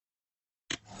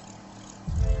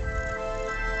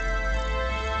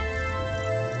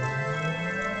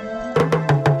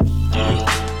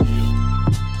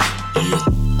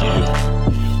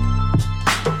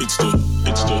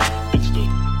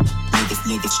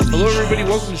Hello, everybody.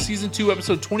 Welcome to Season 2,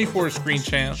 Episode 24 of Screen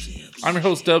Chance. I'm your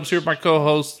host, Dubs, here with my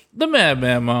co-host, the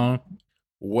Madman Moan.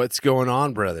 What's going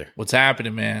on, brother? What's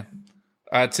happening, man?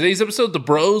 Today's episode, the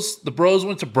Bros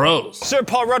went to Bros. Sir,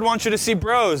 Paul Rudd wants you to see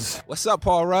Bros. What's up,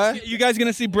 Paul Rudd? You guys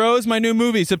gonna see Bros? My new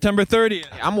movie, September 30th.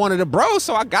 I'm one of the bros,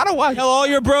 so I gotta watch. Tell all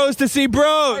your bros to see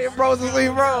Bros. Your bros to see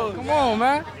bros. Come on,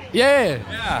 man.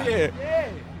 Yeah.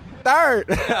 Third.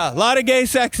 A lot of gay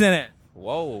sex in it.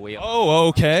 Whoa. Oh,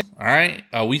 okay. All right.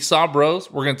 We saw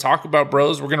Bros. We're going to talk about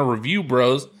Bros. We're going to review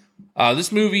Bros.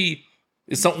 This movie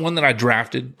is one that I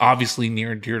drafted, obviously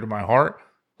near and dear to my heart.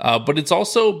 But it's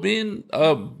also been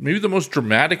maybe the most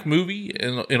dramatic movie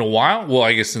in a while. Well,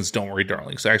 I guess since Don't Worry,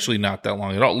 Darling. It's actually not that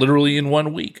long at all. Literally in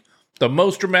 1 week. The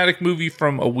most dramatic movie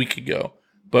from a week ago.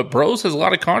 But Bros has a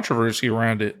lot of controversy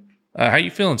around it. How you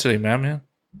feeling today, man?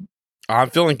 I'm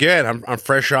feeling good. I'm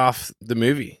fresh off the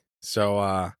movie.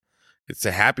 So it's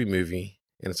a happy movie,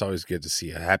 and it's always good to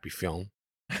see a happy film.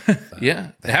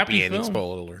 Yeah. The happy ending,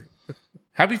 spoiler alert.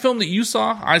 Happy film that you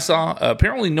saw, I saw,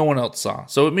 apparently no one else saw.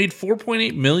 So it made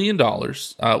 $4.8 million.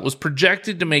 Was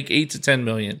projected to make $8 to $10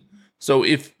 million. So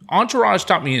if Entourage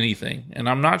taught me anything, and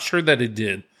I'm not sure that it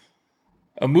did,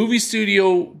 a movie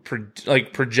studio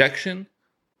projection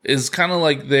is kind of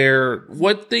like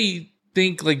what they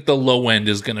think like the low end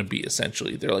is going to be,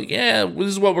 essentially. They're like, yeah, this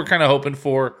is what we're kind of hoping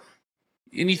for.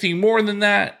 Anything more than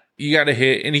that, you got to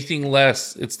hit. Anything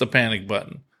less, it's the panic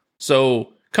button.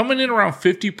 So coming in around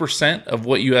 50% of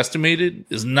what you estimated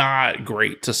is not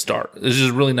great to start. This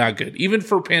is really not good. Even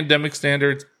for pandemic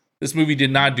standards, this movie did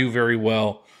not do very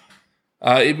well.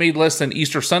 It made less than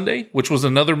Easter Sunday, which was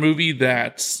another movie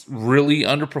that really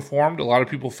underperformed. A lot of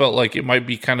people felt like it might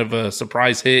be kind of a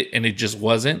surprise hit, and it just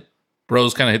wasn't.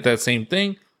 Bros kind of hit that same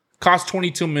thing. Cost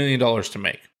 $22 million to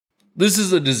make. This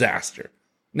is a disaster.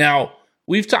 Now,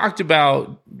 we've talked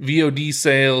about VOD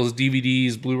sales,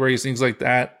 DVDs, Blu-rays, things like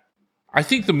that. I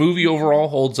think the movie overall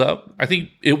holds up. I think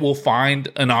it will find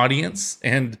an audience,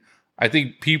 and I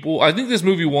think this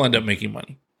movie will end up making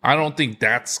money. I don't think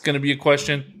that's going to be a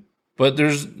question, but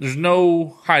there's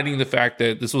no hiding the fact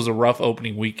that this was a rough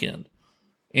opening weekend.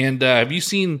 And have you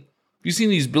seen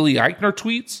these Billy Eichner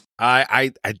tweets?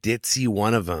 I did see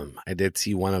one of them.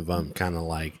 Kind of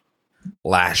like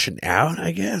lashing out,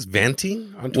 I guess,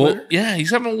 venting on Twitter. Well, yeah, he's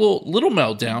having a little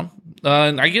meltdown.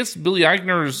 And I guess Billy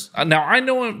Eichner's... now, I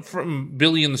know him from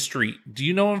Billy in the Street. Do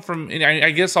you know him from...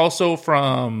 I guess also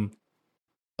from...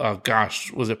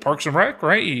 was it Parks and Rec,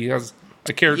 right? He has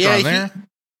a character on there.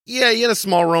 He had a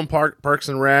small role in Parks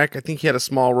and Rec. I think he had a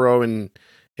small role in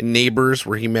Neighbors,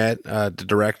 where he met the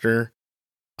director.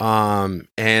 And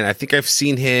I think I've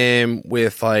seen him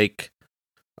with like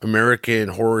American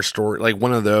Horror Story, like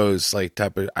one of those like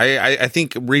type of. I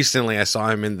think recently I saw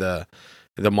him in the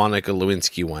Monica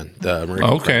Lewinsky one, the American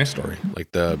Horror Story,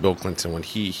 like the Bill Clinton one.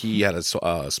 He had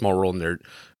a small role in there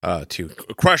too.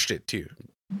 Crushed it too.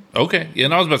 Okay, yeah,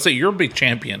 and I was about to say you're a big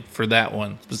champion for that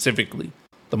one specifically.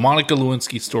 The Monica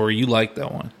Lewinsky story, you like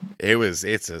that one?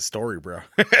 It's a story, bro.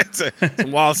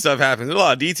 Some wild stuff happens. A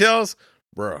lot of details.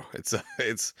 Bro,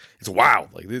 it's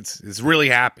wild. Like it's really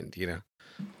happened, you know.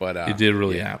 But it did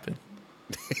really happen.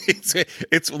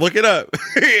 It's look it up.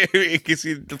 In case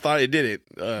you thought it did it.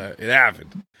 It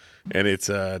happened, and it's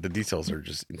the details are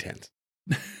just intense.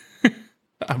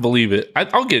 I believe it.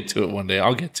 I'll get to it one day.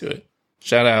 I'll get to it.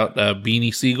 Shout out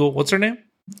Beanie Siegel. What's her name?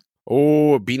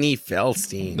 Oh, Beanie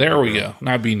Feldstein. There we go.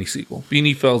 Not Beanie Siegel.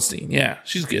 Beanie Feldstein. Yeah,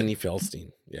 she's good. Beanie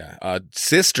Feldstein. Yeah,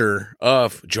 sister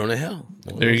of Jonah Hill.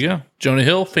 There you go. Jonah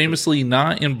Hill, famously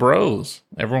not in Bros.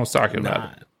 Everyone's talking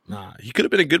about it. Nah, he could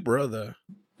have been a good bro though.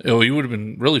 Oh, he would have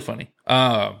been really funny.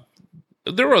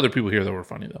 There were other people here that were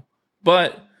funny though.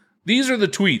 But these are the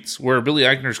tweets where Billy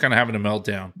Eichner's kind of having a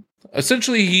meltdown.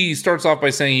 Essentially, he starts off by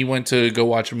saying he went to go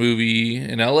watch a movie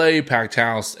in LA, packed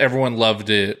house. Everyone loved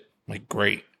it. Like,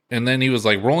 great. And then he was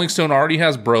like, Rolling Stone already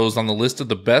has Bros on the list of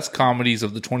the best comedies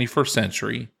of the 21st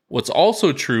century. What's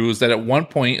also true is that at one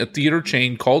point, a theater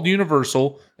chain called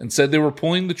Universal and said they were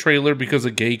pulling the trailer because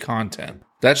of gay content.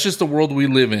 That's just the world we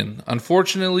live in.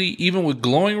 Unfortunately, even with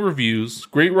glowing reviews,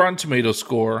 great Rotten Tomatoes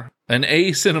score, an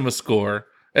A cinema score,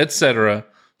 etc.,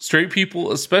 straight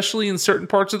people, especially in certain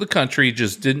parts of the country,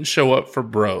 just didn't show up for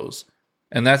Bros.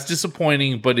 And that's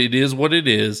disappointing, but it is what it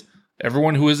is.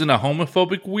 Everyone who isn't a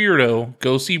homophobic weirdo,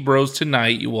 go see Bros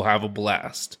tonight. You will have a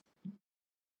blast.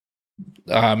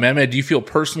 Mehmet, do you feel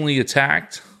personally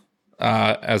attacked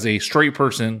as a straight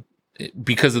person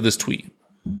because of this tweet?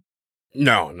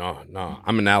 No.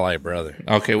 I'm an ally, brother.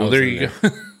 Okay, well, there you go.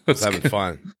 I was having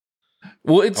fun.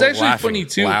 Well, it's actually funny,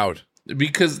 too. Loud.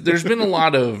 because there's been a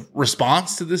lot of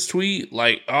response to this tweet.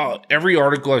 Like, every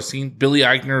article I've seen, Billy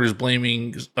Eichner is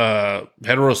blaming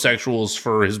heterosexuals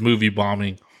for his movie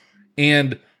bombing.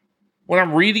 And when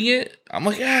I'm reading it, I'm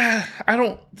like, I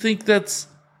don't think that's...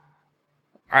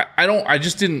 I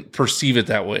just didn't perceive it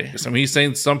that way. So, I mean, he's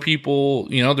saying some people,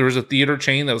 there was a theater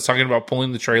chain that was talking about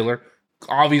pulling the trailer.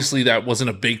 Obviously, that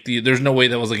wasn't a big theater. There's no way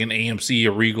that was like an AMC,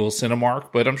 a Regal,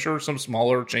 Cinemark, but I'm sure some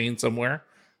smaller chain somewhere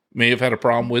may have had a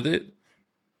problem with it.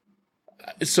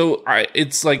 So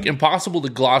it's like impossible to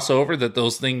gloss over that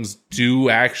those things do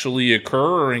actually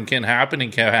occur and can happen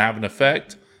and can have an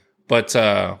effect. But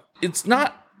it's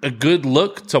not a good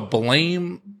look to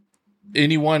blame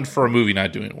anyone for a movie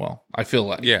not doing well. I feel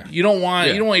like you don't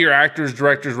want your actors,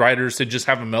 directors, writers to just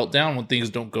have a meltdown when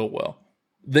things don't go well.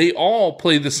 They all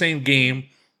play the same game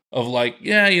of like,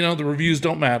 the reviews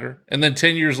don't matter. And then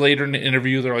 10 years later in the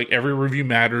interview, they're like, every review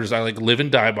matters. I like live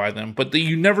and die by them. But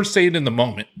you never say it in the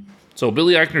moment. So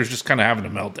Billy Eichner is just kind of having a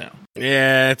meltdown.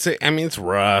 Yeah, it's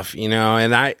rough,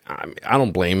 and I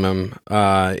don't blame him.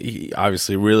 He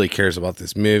obviously really cares about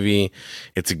this movie.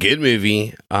 It's a good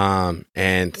movie,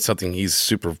 and something he's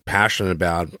super passionate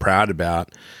about, proud about,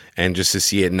 and just to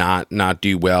see it not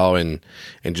do well and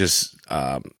just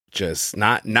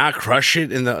not crush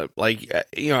it in the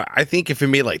I think if it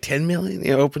made like 10 million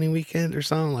opening weekend or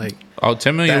something, like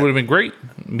 10 million would have been great.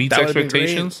 Meets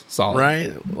expectations. Solid.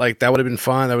 Right? Like that would have been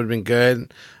fun. That would have been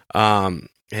good.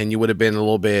 And you would have been a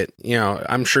little bit,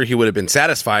 I'm sure he would have been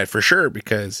satisfied for sure,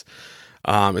 because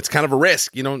it's kind of a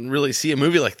risk. You don't really see a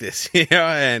movie like this,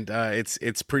 and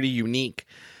it's pretty unique.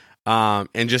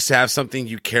 And just to have something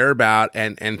you care about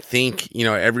and think,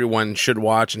 everyone should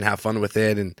watch and have fun with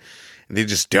it, and they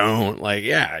just don't,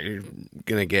 you're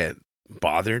gonna get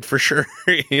bothered for sure.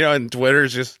 And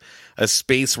Twitter's just a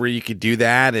space where you could do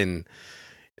that, and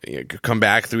come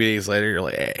back 3 days later, you're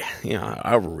like, hey,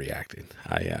 I overreacted.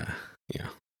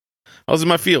 I was in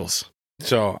my feels.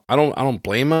 So I don't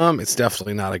blame him. It's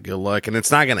definitely not a good look, and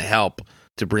it's not gonna help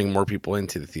to bring more people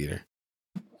into the theater.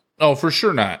 Oh, for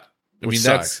sure not. That's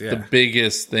sucks, the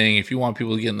biggest thing. If you want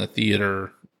people to get in the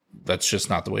theater, that's just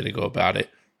not the way to go about it.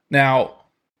 Now,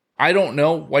 I don't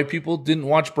know why people didn't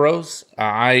watch Bros.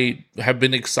 I have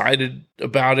been excited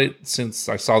about it since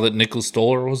I saw that Nicholas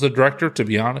Stoller was the director, to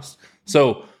be honest.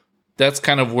 So that's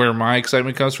kind of where my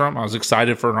excitement comes from. I was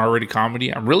excited for an R-rated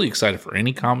comedy. I'm really excited for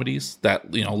any comedies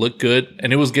that, look good.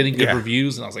 And it was getting good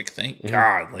reviews. And I was like, thank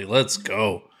God, let's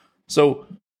go. So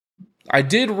I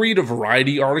did read a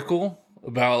Variety article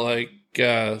about and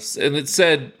it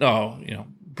said,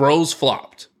 Bros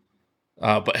flopped.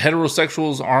 But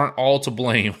heterosexuals aren't all to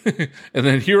blame. And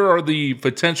then here are the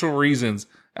potential reasons.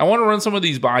 I want to run some of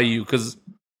these by you because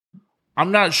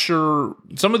I'm not sure.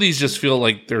 Some of these just feel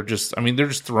like they're just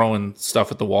throwing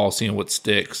stuff at the wall, seeing what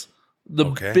sticks. The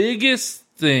biggest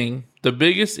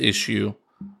issue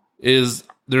is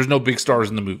there's no big stars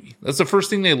in the movie. That's the first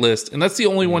thing they list. And that's the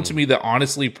only one to me that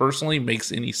honestly, personally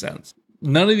makes any sense.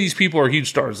 None of these people are huge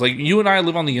stars. Like, you and I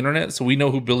live on the internet, so we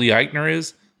know who Billy Eichner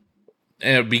is.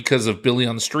 Because of Billy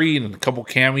on the Street and a couple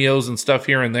cameos and stuff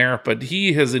here and there, but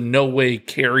he has in no way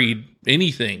carried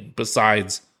anything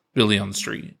besides Billy on the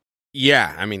Street.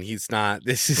 Yeah, he's not.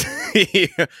 This is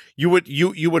you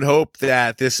would hope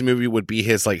that this movie would be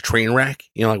his train wreck,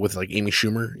 with Amy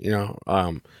Schumer.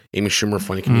 Amy Schumer,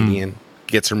 funny comedian,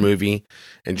 gets her movie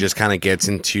and just kind of gets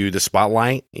into the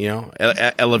spotlight.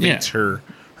 Elevates her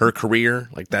career.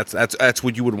 That's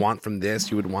what you would want from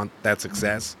this. You would want that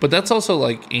success. But that's also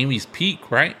Amy's peak,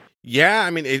 right? Yeah,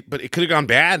 but it could have gone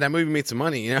bad. That movie made some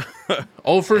money,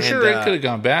 Oh, for sure, it could have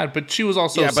gone bad. But she was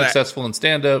also successful in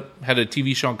stand-up, had a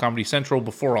TV show on Comedy Central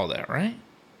before all that, right?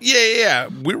 Yeah.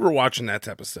 We were watching that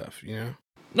type of stuff,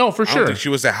 No, for sure. I don't think she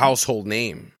was a household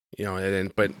name,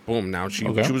 but boom, now she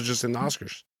was just in the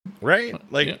Oscars, right?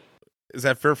 Is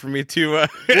that fair for me to?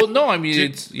 Well, no, I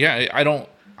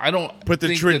don't put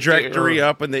the trajectory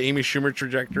up in the Amy Schumer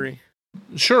trajectory.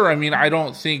 Sure, I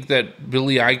don't think that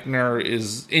Billy Eichner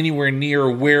is anywhere near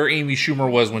where Amy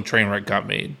Schumer was when Trainwreck got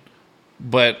made.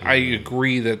 But I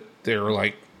agree that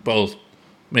they're both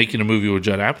making a movie with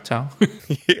Judd Apatow.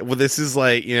 Well, this is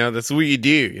that's what you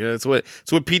do. It's what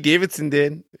Pete Davidson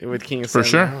did with King of For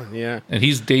Staten sure. Island. Yeah, and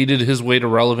he's dated his way to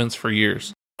relevance for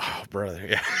years. Oh, brother,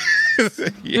 yeah.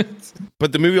 Yes.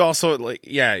 But the movie also,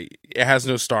 it has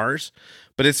no stars,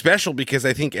 but it's special because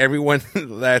I think everyone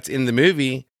that's in the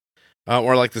movie.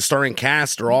 Or the starring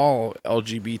cast are all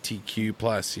LGBTQ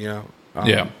plus,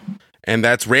 and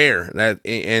that's rare.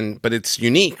 But it's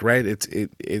unique, right?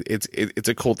 It's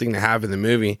a cool thing to have in the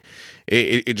movie.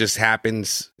 It just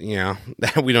happens,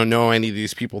 that we don't know any of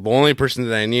these people. The only person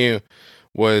that I knew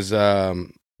was the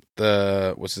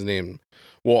the what's his name?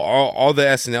 Well, all the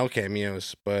SNL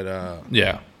cameos, but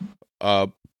Yeah.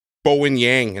 Bowen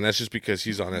Yang, and that's just because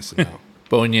he's on SNL.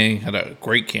 Bowen Yang had a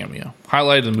great cameo.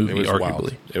 Highlight of the movie, It was arguably.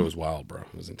 wild. It was wild, bro.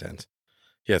 It was intense.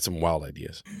 He had some wild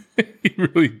ideas. He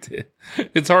really did.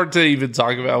 It's hard to even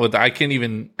talk about with I couldn't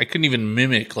even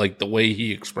mimic like the way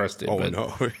he expressed it. Oh but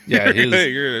no. Yeah,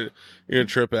 you're gonna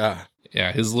trip out.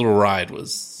 yeah, his little ride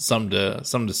was some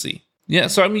to see. Yeah,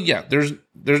 so I mean, yeah, there's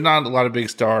not a lot of big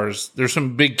stars. There's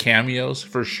some big cameos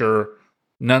for sure.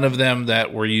 None of them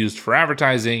that were used for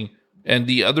advertising. And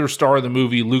the other star of the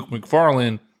movie, Luke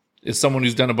McFarlane, is someone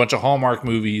who's done a bunch of Hallmark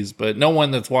movies, but no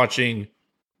one that's watching,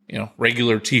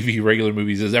 regular TV, regular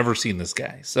movies has ever seen this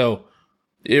guy. So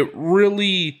it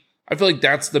really, I feel like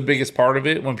that's the biggest part of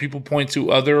it. When people point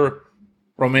to other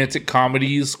romantic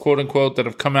comedies, quote unquote, that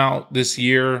have come out this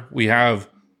year, we have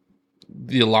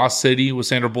The Lost City with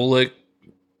Sandra Bullock,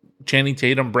 Channing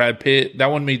Tatum, Brad Pitt.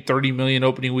 That one made $30 million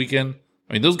opening weekend.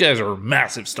 I mean, those guys are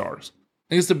massive stars.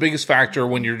 I think it's the biggest factor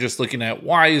when you're just looking at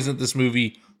why isn't this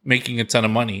movie making a ton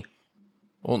of money?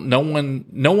 Well, no one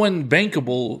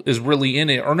bankable is really in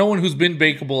it, or no one who's been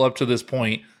bankable up to this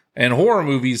point. And horror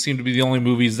movies seem to be the only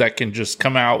movies that can just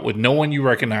come out with no one you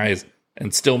recognize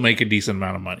and still make a decent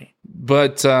amount of money.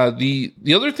 But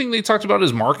the other thing they talked about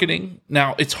is marketing.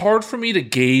 Now, it's hard for me to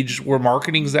gauge where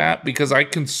marketing's at because I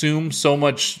consume so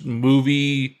much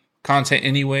movie content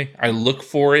anyway. I look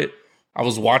for it. I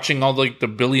was watching all the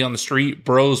Billy on the Street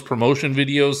Bros promotion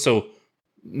videos, so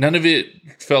none of it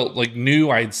felt like new.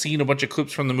 I had seen a bunch of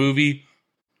clips from the movie.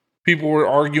 People were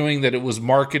arguing that it was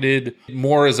marketed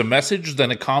more as a message than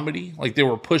a comedy. Like they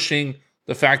were pushing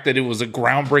the fact that it was a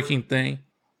groundbreaking thing,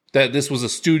 that this was a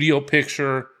studio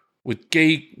picture with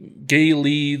gay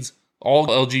leads, all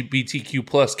LGBTQ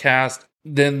plus cast.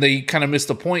 Then they kind of missed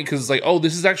the point because it's like, oh,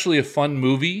 this is actually a fun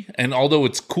movie. And although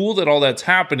it's cool that all that's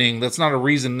happening, that's not a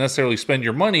reason to necessarily spend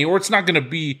your money, or it's not going to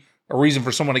be a reason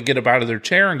for someone to get up out of their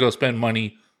chair and go spend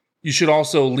money. You should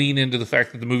also lean into the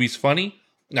fact that the movie's funny.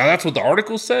 Now, that's what the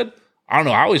article said. I don't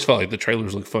know. I always felt like the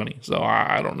trailers look funny. So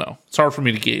I don't know. It's hard for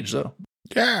me to gauge, though.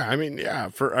 Yeah, I mean, yeah.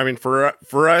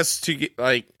 For us to get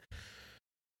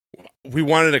we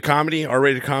wanted a comedy,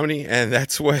 R-rated comedy, and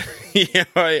that's what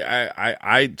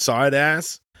I saw it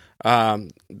as.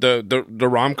 The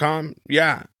rom-com,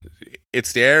 yeah,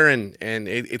 it's there, and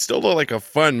it still looked like a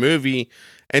fun movie.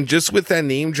 And just with that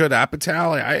name, Judd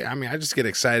Apatow, I mean, I just get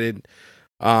excited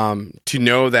to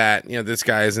know that this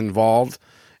guy is involved,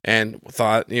 and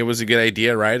thought it was a good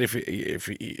idea, right?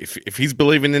 If he's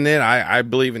believing in it, I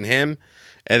believe in him.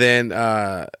 And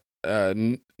then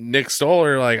Nick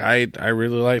Stoller, I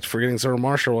really liked Forgetting Sarah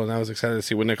Marshall, and I was excited to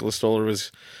see what Nicholas Stoller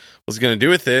was going to do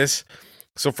with this.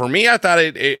 So for me, I thought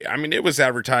it was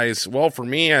advertised well for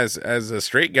me as a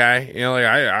straight guy.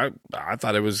 I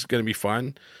thought it was going to be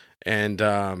fun, and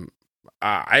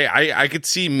I could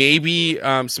see maybe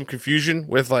some confusion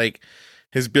with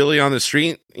his Billy on the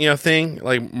Street thing,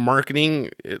 like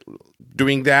marketing,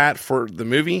 doing that for the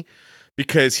movie.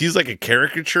 Because he's like a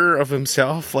caricature of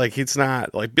himself. Like it's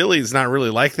not like Billy's not really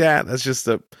like that. That's just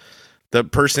the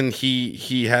person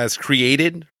he has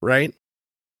created, right?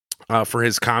 For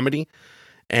his comedy.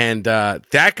 And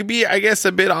that could be, I guess,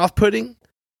 a bit off-putting.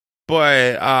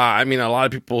 But I mean, a lot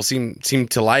of people seem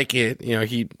to like it.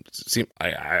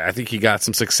 I think he got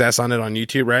some success on it on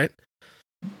YouTube, right?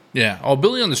 Yeah. Oh,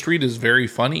 Billy on the Street is very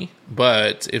funny,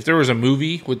 but if there was a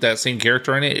movie with that same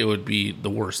character in it, it would be the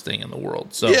worst thing in the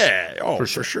world. So yeah, for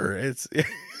sure. It's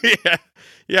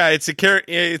yeah, it's a character.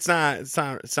 It's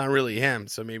not really him.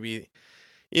 So maybe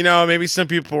maybe some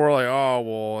people were like, oh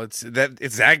well, it's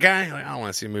that guy. Like, I don't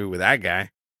want to see a movie with that guy.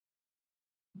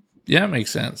 Yeah, it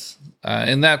makes sense.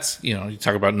 And that's, you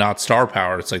talk about not star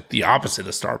power. It's like the opposite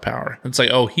of star power. It's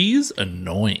like, oh, he's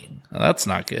annoying. That's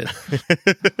not good.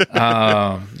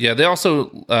 Yeah, they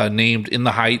also named In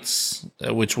the Heights,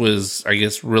 which was, I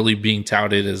guess, really being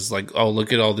touted as like, oh,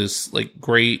 look at all this like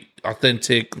great,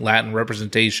 authentic Latin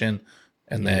representation.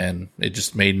 And then it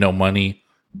just made no money.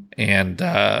 And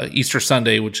Easter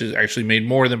Sunday, which is actually made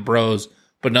more than Bros,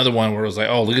 but another one where it was like,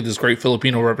 oh, look at this great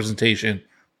Filipino representation.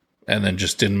 And then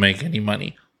just didn't make any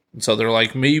money. And so they're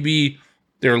like, maybe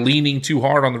they're leaning too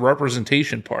hard on the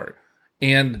representation part.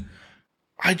 And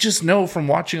I just know from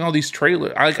watching all these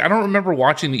trailers, I don't remember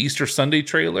watching the Easter Sunday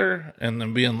trailer and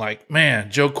then being like,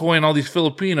 man, Joe Coy and all these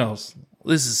Filipinos,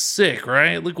 this is sick,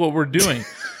 right? Look what we're doing.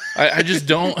 I just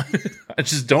don't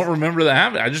remember that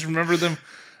happening. I just remember them.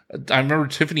 I remember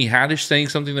Tiffany Haddish saying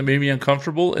something that made me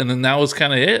uncomfortable, and then that was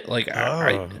kind of it. Like,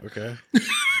 okay.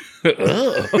 I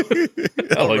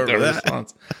like that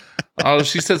response. Oh,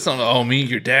 she said something. Oh, me and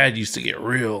your dad used to get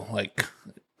real. Like,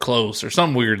 close or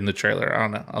something weird in the trailer. I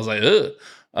don't know. I was like, ugh.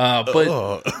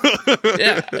 But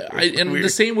yeah, and the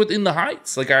same with In the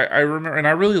Heights. Like I remember, and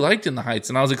I really liked In the Heights,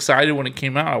 and I was excited when it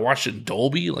came out. I watched it in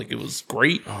Dolby, like it was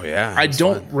great. Oh yeah, I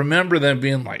don't remember them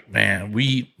being like, man,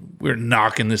 we're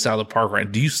knocking this out of the park. Right?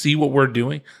 Do you see what we're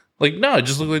doing? Like, no, it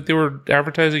just looked like they were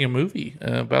advertising a movie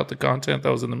about the content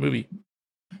that was in the movie.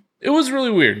 It was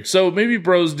really weird. So maybe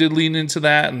Bros did lean into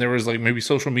that, and there was like maybe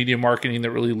social media marketing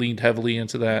that really leaned heavily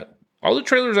into that. All the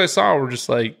trailers I saw were just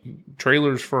like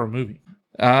trailers for a movie.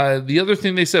 The other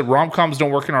thing they said, rom-coms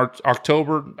don't work in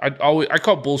October. I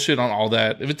call bullshit on all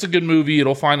that. If it's a good movie,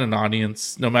 it'll find an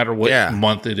audience no matter what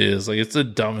month it is. Like, it's the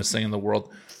dumbest thing in the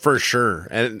world. For sure.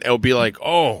 And it'll be like,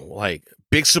 oh, like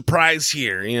big surprise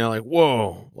here. You know, like,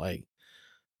 whoa, like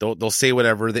they'll say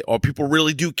whatever people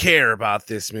really do care about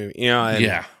this movie, you know?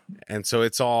 And, and so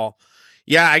it's all,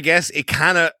 I guess it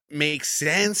kind of makes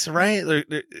sense, right?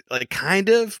 Like kind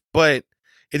of, but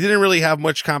it didn't really have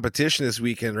much competition this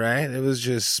weekend, right? It was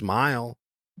just Smile.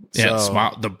 Yeah,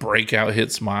 Smile, the breakout hit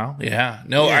Smile. Yeah.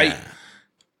 No,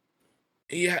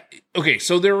 okay,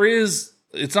 so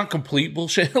it's not complete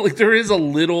bullshit. Like, there is a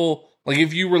little, like,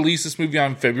 if you release this movie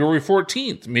on February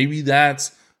 14th, maybe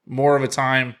that's more of a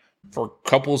time for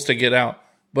couples to get out.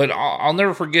 But I'll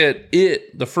never forget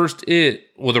the first the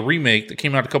remake that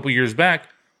came out a couple years back.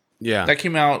 Yeah. That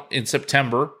came out in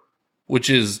September, which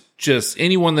is just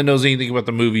anyone that knows anything about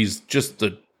the movies, just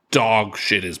the dog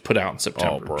shit is put out in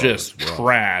September. Oh, bro, just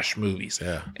trash movies.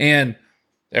 Yeah. And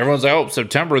everyone's like, oh,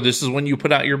 September, this is when you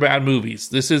put out your bad movies.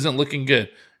 This isn't looking good.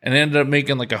 And it ended up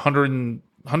making like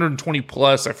 120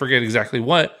 plus, I forget exactly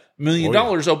what, $1 million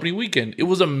opening weekend. It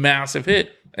was a massive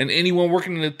hit. And anyone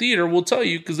working in the theater will tell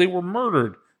you because they were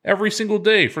murdered every single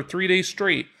day for 3 days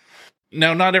straight.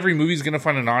 Now, not every movie is going to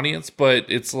find an audience, but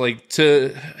it's like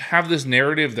to have this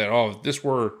narrative that, oh, if this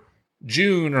were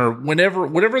June or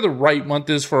whatever the right month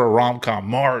is for a rom-com,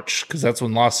 March, because that's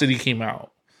when Lost City came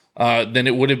out, then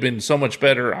it would have been so much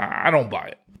better. I don't buy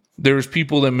it. There's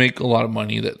people that make a lot of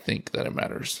money that think that it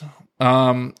matters.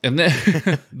 And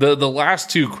then the last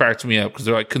two cracked me up because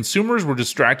they're like, consumers were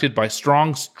distracted by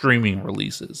strong streaming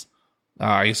releases.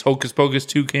 I guess Hocus Pocus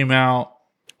 2 came out.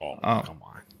 Oh, come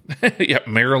on. Yeah,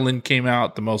 Maryland came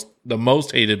out, the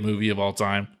most hated movie of all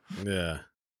time. Yeah.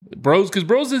 Because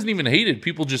Bros isn't even hated.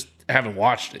 People just haven't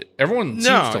watched it. Everyone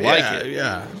seems to like it.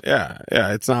 Yeah.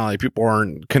 It's not like people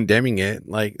aren't condemning it.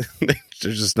 Like,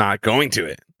 they're just not going to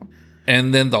it.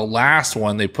 And then the last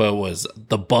one they put was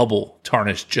The Bubble,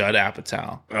 tarnished Judd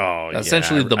Apatow. Oh,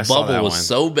 essentially, The Bubble was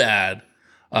so bad.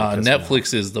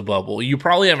 Netflix is The Bubble. You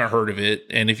probably haven't heard of it.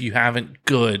 And if you haven't,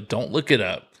 good. Don't look it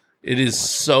up. It is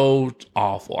so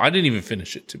awful. I didn't even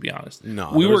finish it, to be honest.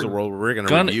 No, we were a world where we're going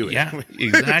to review it. Yeah,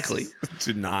 exactly.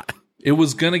 To not. It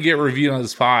was going to get reviewed on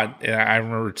this pod, and I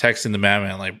remember texting the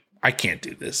madman like, "I can't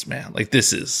do this, man. Like,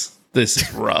 this is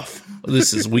rough.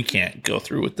 We can't go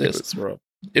through with this. It's rough.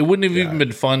 It wouldn't have even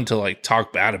been fun to like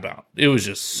talk bad about. It was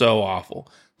just so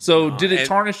awful. So, did it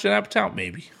tarnish Judd Apatow?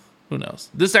 Maybe. Who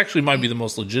knows? This actually might be the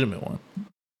most legitimate one.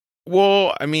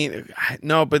 Well, I mean,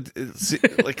 no, but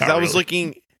like, I was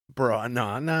looking. Bro,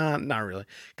 no, not really.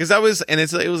 Because it was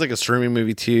like a streaming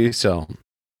movie too. So,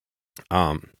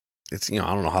 it's, I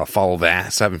don't know how to follow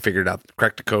that. So I haven't figured out,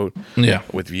 cracked the code. Yeah,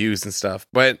 with views and stuff.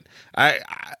 But I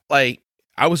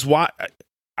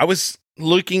was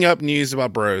looking up news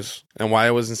about Bros and why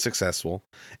it wasn't successful,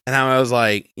 and I was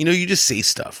like, you just say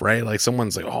stuff, right? Like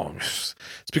someone's like, oh, it's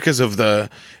because of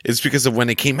when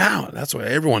it came out. That's why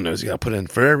everyone knows you got to put in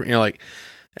forever. Like.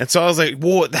 And so I was like,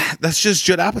 well, that's just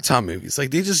Judd Apatow movies.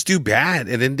 Like, they just do bad,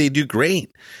 and then they do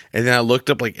great. And then I looked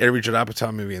up, like, every Judd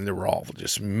Apatow movie, and they were all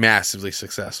just massively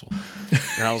successful.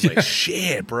 And I was like,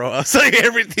 shit, bro. I was like,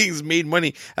 everything's made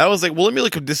money. I was like, well, let me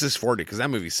look up This Is 40, because that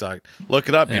movie sucked. Look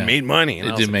it up. It made money. And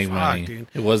it did make money. Dude.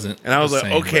 It wasn't. And I was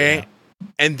like, okay.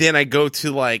 And then I go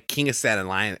to, like, King of Staten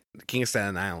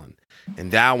Island,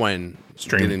 and that one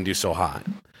didn't do so hot.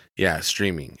 Yeah,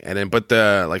 streaming. And then, but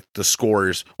the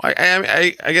scores,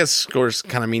 I guess scores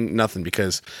kind of mean nothing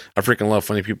because I freaking love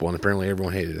Funny People, and apparently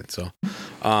everyone hated it. So,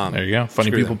 there you go.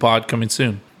 Funny People pod coming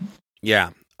soon.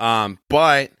 Yeah.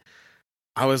 But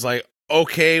I was like,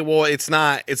 okay, well, it's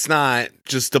not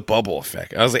just the bubble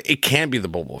effect. I was like, it can't be the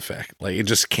bubble effect. Like, it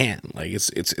just can't. Like,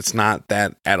 it's not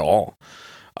that at all.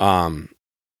 And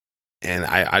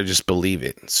I just believe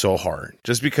it so hard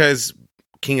just because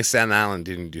King of Staten Island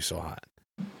didn't do so hot.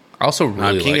 I also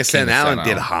really King of Staten Island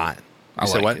did hot.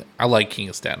 I like King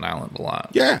of Staten Island a lot.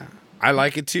 Yeah, I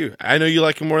like it too. I know you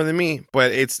like it more than me,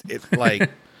 but it's like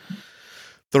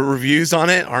the reviews on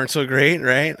it aren't so great,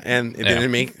 right? And it didn't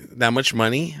make that much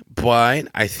money, but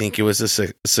I think it was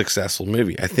a successful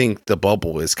movie. I think The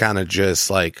Bubble is kind of just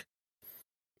like,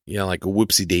 like a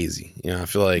whoopsie daisy. I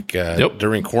feel like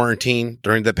during quarantine,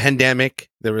 during the pandemic,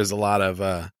 there was a lot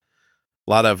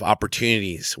of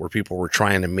opportunities where people were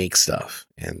trying to make stuff,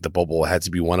 and The Bubble had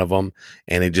to be one of them,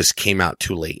 and it just came out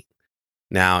too late.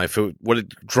 Now, if it would have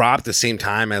dropped the same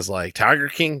time as like Tiger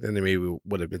King, then it maybe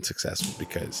would have been successful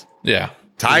because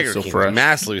Tiger King was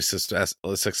massively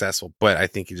successful, but I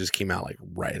think it just came out like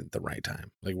right at the right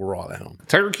time. Like we're all at home.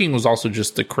 Tiger King was also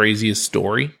just the craziest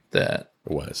story that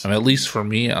it was. I mean, at least for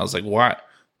me, I was like, what?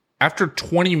 After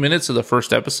 20 minutes of the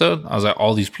first episode, I was like,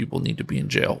 all these people need to be in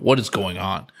jail. What is going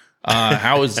on?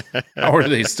 How are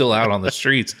they still out on the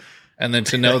streets? And then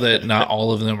to know that not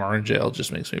all of them are in jail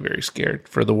just makes me very scared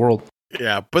for the world.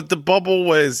 Yeah, but The Bubble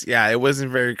was, it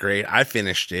wasn't very great. I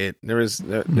finished it. There was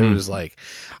like,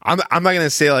 I'm not gonna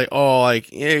say like,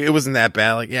 it wasn't that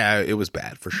bad. Like, yeah, it was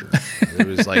bad for sure. there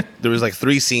was like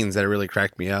 3 scenes that really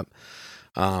cracked me up.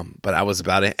 But I was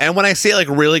about it. And when I say like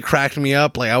really cracked me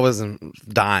up, like I wasn't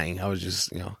dying. I was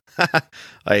just,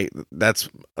 like that's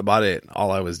about it.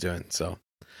 All I was doing. So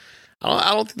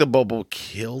I don't think The Bubble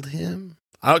killed him.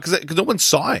 Because no one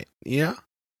saw it. Yeah.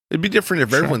 It'd be different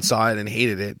if everyone saw it and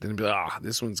hated it. Then it'd be like,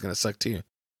 this one's going to suck too.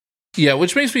 Yeah,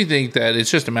 which makes me think that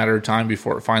it's just a matter of time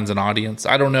before it finds an audience.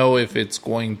 I don't know if it's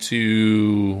going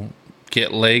to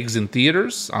get legs in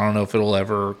theaters. I don't know if it'll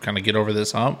ever kind of get over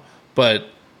this hump. But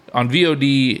on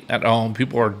VOD at home,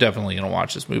 people are definitely going to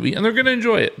watch this movie. And they're going to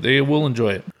enjoy it. They will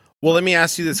enjoy it. Well, let me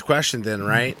ask you this question then,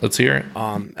 right? Let's hear it.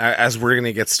 As we're going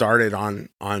to get started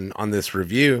on this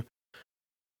review,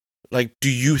 like,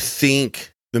 do you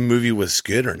think the movie was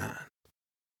good or not?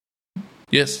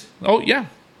 Yes. Oh, yeah.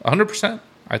 100%.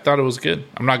 I thought it was good.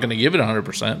 I'm not going to give it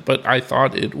 100%, but I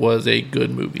thought it was a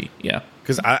good movie. Yeah.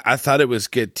 Because I thought it was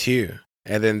good too.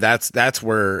 And then that's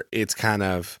where it's kind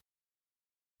of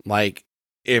like,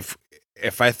 if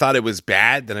I thought it was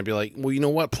bad, then I'd be like, well, you know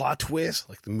what? Plot twist.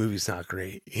 Like, the movie's not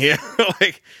great. Yeah.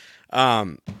 Like,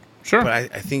 sure. But I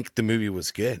think the movie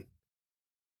was good.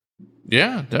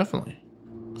 Yeah, definitely.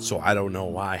 So I don't know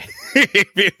why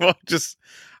people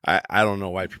I don't know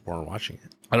why people aren't watching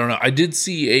it. I don't know. I did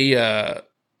see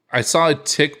I saw a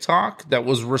TikTok that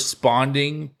was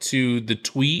responding to the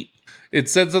tweet. It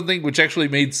said something which actually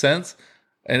made sense.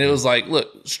 And it was like,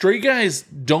 look, straight guys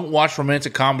don't watch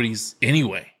romantic comedies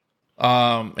anyway.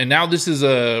 And now this is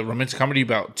a romantic comedy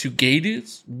about 2 gay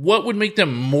dudes. What would make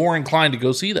them more inclined to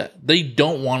go see that? They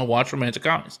don't want to watch romantic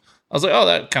comedies. I was like, oh,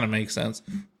 that kind of makes sense.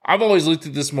 I've always looked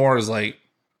at this more as like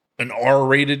an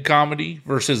R-rated comedy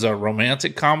versus a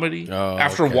romantic comedy.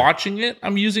 After watching it,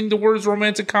 I'm using the words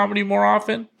romantic comedy more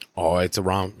often. Oh, it's a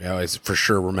rom. Yeah, it's for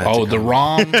sure romantic. Oh, the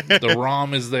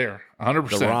rom is there.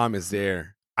 100%. The rom is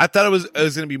there. I thought it was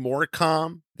going to be more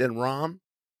calm than rom.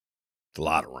 It's a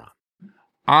lot of rom.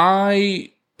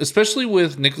 Especially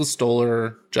with Nicholas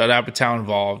Stoller, Judd Apatow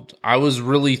involved, I was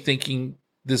really thinking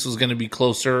this was going to be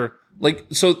closer. Like,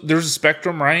 so there's a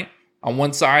spectrum, right? On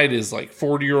one side is like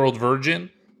 40-year-old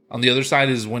virgin. On the other side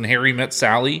is When Harry Met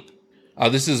Sally.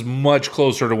 This is much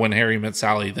closer to When Harry Met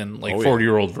Sally than like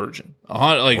 40-year-old virgin.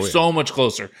 So much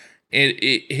closer.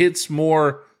 It hits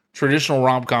more traditional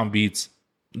rom-com beats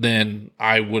than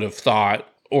I would have thought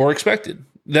or expected.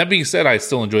 That being said, I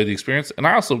still enjoy the experience, and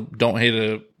I also don't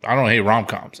hate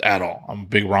rom-coms at all. I'm a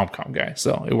big rom-com guy,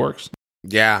 so it works.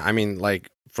 Yeah, I mean, like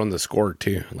from the score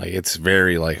too. Like it's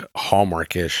very like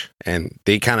Hallmark-ish, and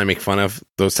they kind of make fun of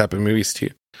those type of movies too.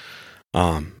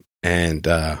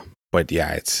 But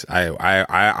yeah, it's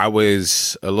I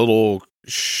was a little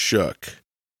shook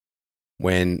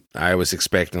when I was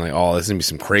expecting like, oh, this is gonna be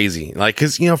some crazy, like,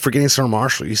 because Forgetting Sarah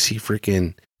Marshall, you see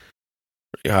freaking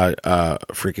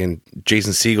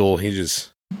Jason Segel, he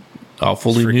just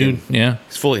fully nude. Yeah,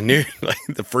 he's fully nude, like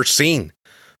the first scene.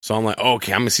 So I'm like, oh,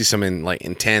 okay, I'm gonna see some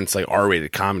intense like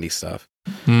R-rated comedy stuff.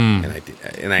 And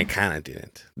I kind of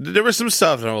didn't. There was some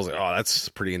stuff that I was like, oh, that's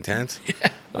pretty intense.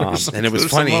 Yeah, and it was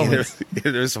funny.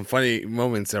 There was some funny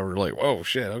moments that were like, whoa,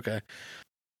 shit, okay.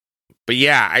 But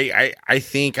yeah, I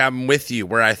think I'm with you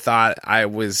where I thought I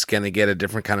was gonna get a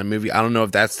different kind of movie. I don't know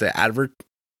if that's the advert,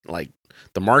 like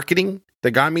the marketing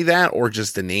that got me that, or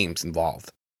just the names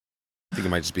involved. I think it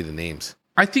might just be the names.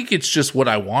 I think it's just what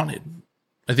I wanted.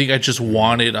 I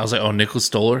was like, oh, Nicholas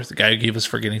Stoller, the guy who gave us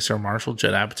Forgetting Sarah Marshall,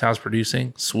 Judd Apatow's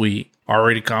producing, sweet,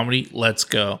 R-rated comedy, let's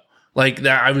go. Like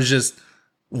that, I was just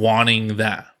wanting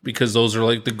that because those are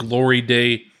like the glory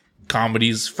day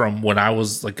comedies from when I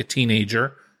was like a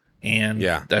teenager, and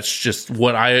that's just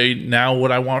what I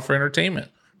want for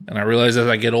entertainment. And I realize as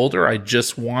I get older, I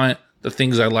just want the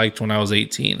things I liked when I was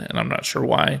 18, and I'm not sure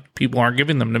why people aren't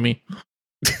giving them to me.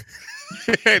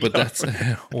 But that's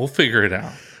we'll figure it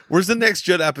out. Where's the next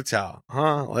Judd Apatow?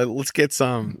 Huh? Let's get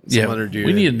some other dude.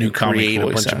 We need a new and comic create a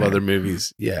voice bunch out of here. other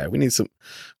movies. Yeah, we need some.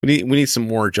 We need some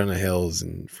more Jonah Hills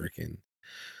and freaking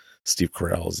Steve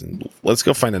Carell's, and let's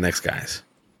go find the next guys.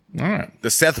 All right.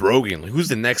 The Seth Rogen. Who's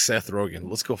the next Seth Rogen?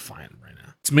 Let's go find him right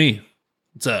now. It's me.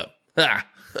 What's up? Ah.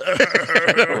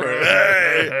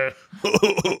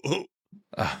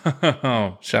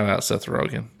 Oh, shout out Seth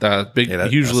Rogen, the big,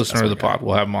 huge listener of the pod.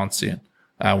 We'll have him on soon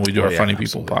when we do our Funny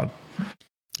People pod.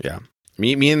 Yeah,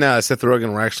 me and Seth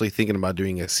Rogen were actually thinking about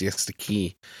doing a Siesta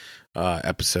Key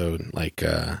episode,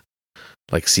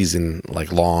 like season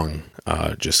long,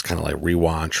 just kind of like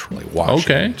rewatch, like watch.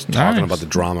 Okay, talking about the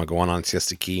drama going on in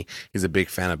Siesta Key. He's a big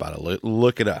fan about it.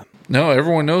 Look it up. No,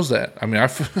 everyone knows that. I mean, I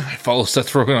follow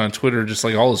Seth Rogen on Twitter just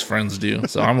like all his friends do,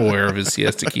 so I'm aware of his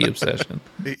Siesta Key obsession.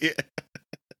 Yeah.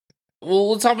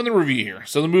 Well, let's hop in the review here.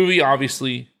 So the movie,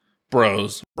 obviously,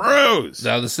 Bros.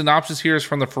 Now, the synopsis here is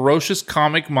from the ferocious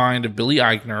comic mind of Billy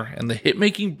Eichner and the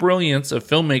hit-making brilliance of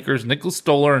filmmakers Nicholas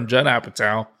Stoller and Judd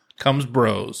Apatow comes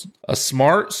Bros. A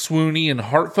smart, swoony, and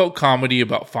heartfelt comedy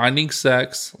about finding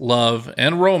sex, love,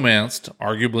 and romance,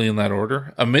 arguably in that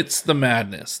order, amidst the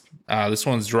madness. This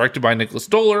one's directed by Nicholas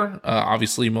Stoller,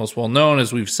 obviously most well known,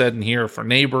 as we've said in here, for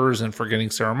Neighbors and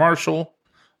Forgetting Sarah Marshall.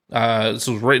 This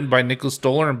was written by Nicholas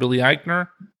Stoller and Billy Eichner,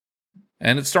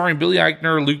 and it's starring Billy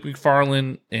Eichner, Luke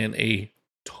McFarlane, and a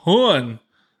ton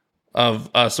of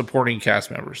supporting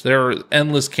cast members. There are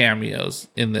endless cameos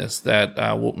in this that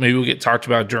maybe we'll get talked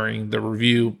about during the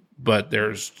review, but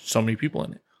there's so many people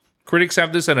in it. Critics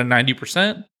have this at a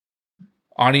 90%,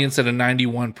 audience at a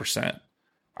 91%.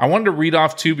 I wanted to read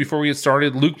off, too, before we get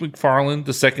started, Luke McFarlane,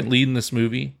 the second lead in this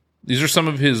movie. These are some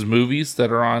of his movies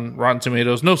that are on Rotten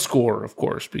Tomatoes. No score, of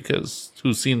course, because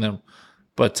who's seen them?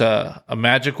 But A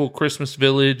Magical Christmas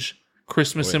Village,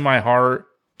 Christmas in My Heart,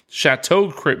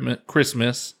 Chateau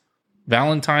Christmas,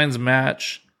 Valentine's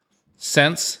Match,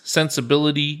 Sense,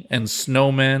 Sensibility, and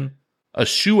Snowmen, A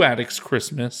Shoe Addict's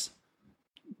Christmas,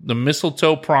 The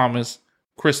Mistletoe Promise,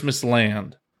 Christmas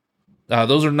Land.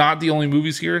 Those are not the only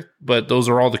movies here, but those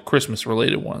are all the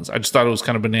Christmas-related ones. I just thought it was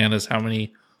kind of bananas how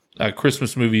many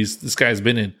Christmas movies this guy's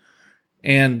been in.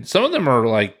 And some of them are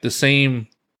like the same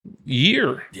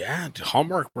year. Yeah,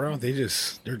 Hallmark, bro.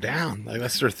 They're down. Like,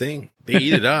 that's their thing. They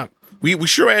eat it up. We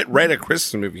should write a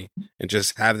Christmas movie and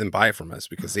just have them buy from us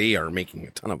because they are making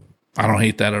a ton of them. I don't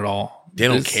hate that at all. They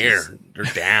don't care. They're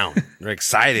down. They're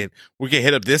excited. We can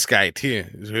hit up this guy too.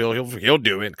 He'll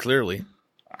do it, clearly.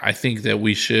 I think that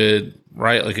we should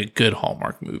write like a good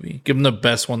Hallmark movie. Give them the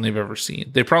best one they've ever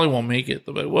seen. They probably won't make it.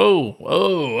 They'll be like,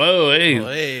 whoa,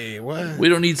 hey, what? We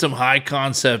don't need some high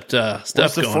concept stuff.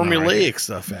 Where's the going on formulaic right here.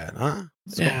 stuff at, huh?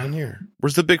 What's going on here?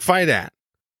 Where's the big fight at?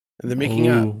 And the making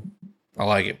up. I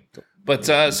like it. But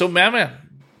so, Mama,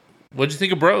 what'd you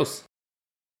think of Bros?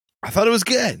 I thought it was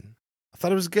good.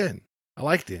 I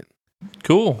liked it.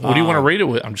 Cool. What do you want to rate it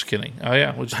with? I'm just kidding. Oh,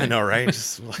 yeah. What'd you think? I know, right?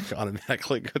 Just like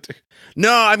automatically go to.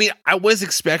 No, I mean, I was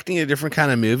expecting a different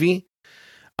kind of movie.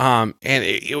 And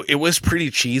it was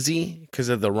pretty cheesy because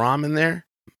of the ROM in there.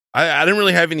 I didn't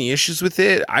really have any issues with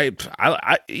it. I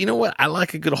you know what? I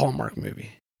like a good Hallmark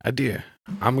movie. I do.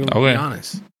 I'm going to be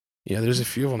honest. Yeah, there's a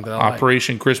few of them that I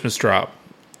Operation Christmas Drop.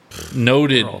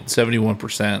 Noted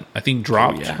 71%. I think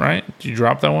dropped, right? Did you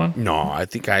drop that one? No, I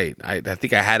think I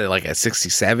had it like at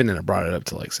 67 and I brought it up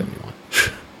to like 71.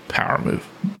 Power move.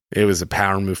 It was a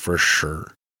power move for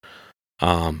sure.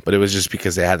 But it was just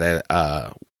because they had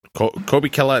that Kobe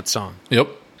Kellett song. Yep.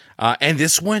 And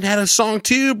this one had a song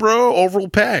too, bro. Overall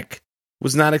Peck.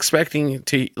 Was not expecting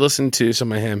to listen to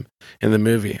some of him in the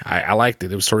movie. I liked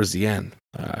it. It was towards the end.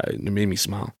 It made me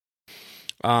smile.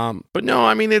 But no,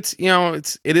 I mean, it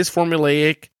is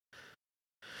formulaic.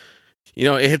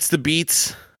 It hits the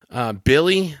beats.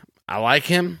 Billy, I like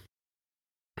him.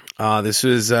 This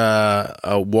was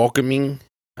a welcoming,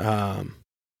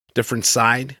 different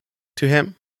side to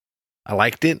him. I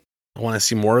liked it. I want to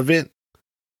see more of it.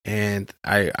 And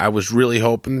I was really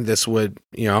hoping this would,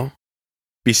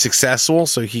 be successful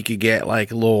so he could get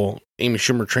like a little Amy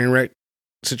Schumer train wreck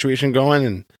situation going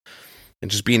and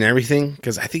just being everything,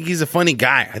 because I think he's a funny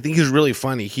guy. I think he's really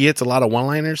funny. He hits a lot of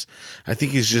one-liners. I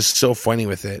think he's just so funny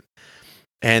with it.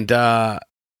 And I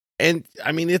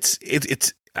mean,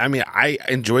 I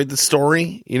enjoyed the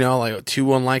story, like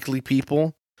two unlikely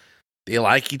people. They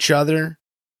like each other.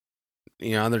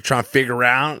 They're trying to figure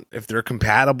out if they're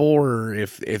compatible or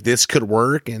if this could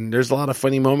work. And there's a lot of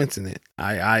funny moments in it.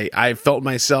 I felt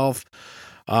myself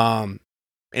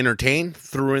entertained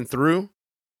through and through.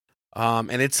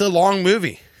 And it's a long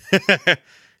movie.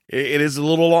 It is a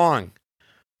little long.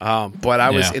 But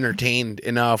I was Yeah. entertained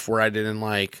enough where I didn't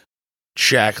like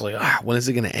check like when is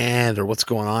it going to end or what's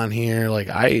going on here. Like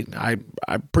I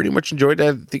pretty much enjoyed it.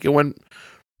 I think it went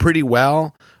pretty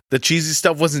well. The cheesy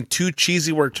stuff wasn't too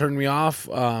cheesy where it turned me off,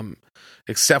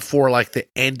 except for like the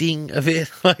ending of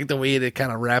it, like the way it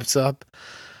kind of wraps up.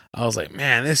 I was like,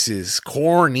 man, this is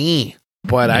corny.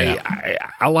 But Yeah.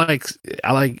 I like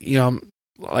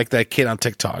like that kid on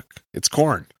TikTok. It's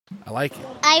corn. I like it.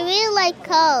 I really like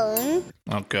cone.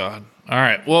 Oh God. All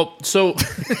right. Well, so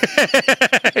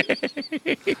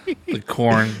the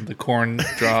corn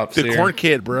drops. The here. corn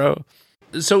kid, bro.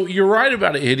 So you're right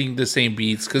about it hitting the same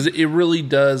beats because it really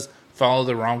does follow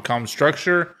the rom-com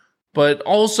structure, but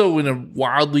also in a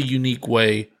wildly unique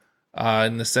way,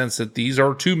 in the sense that these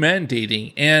are two men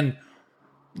dating, and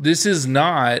this is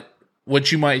not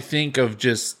what you might think of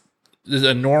just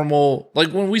a normal.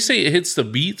 Like when we say it hits the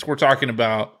beats, we're talking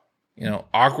about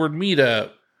awkward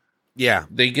meetup. Yeah.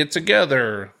 They get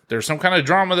together. There's some kind of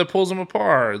drama that pulls them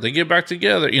apart. They get back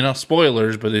together.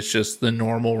 Spoilers, but it's just the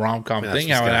normal rom-com That's thing,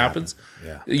 what's how it gonna happens.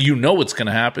 happen. You know what's going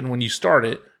to happen when you start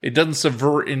it. It doesn't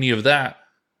subvert any of that.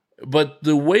 But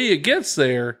the way it gets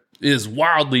there is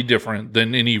wildly different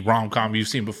than any rom-com you've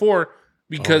seen before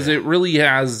because it really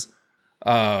has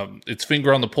its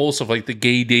finger on the pulse of like the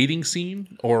gay dating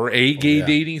scene or a gay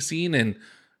dating scene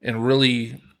and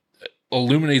really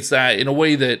illuminates that in a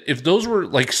way that if those were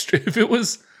like if it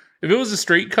was a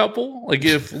straight couple, like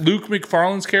if Luke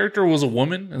McFarlane's character was a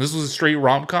woman and this was a straight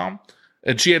rom-com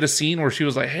and she had a scene where she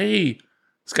was like, hey,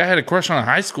 this guy had a crush on a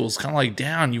high school, it's kind of like,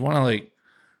 down, you want to like,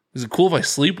 is it cool if I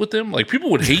sleep with him? Like people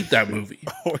would hate that movie.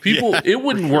 It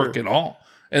wouldn't work at all.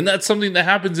 And that's something that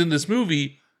happens in this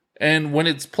movie. And when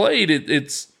it's played,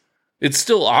 it's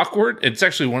still awkward. It's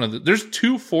actually there's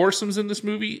two foursomes in this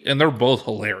movie, and they're both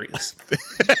hilarious.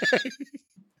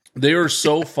 They are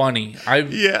so funny.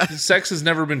 Sex has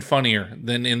never been funnier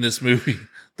than in this movie.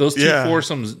 Those two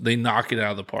foursomes, they knock it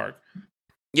out of the park.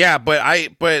 Yeah, but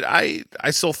I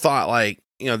still thought like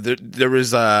there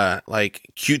was like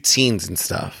cute scenes and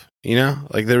stuff.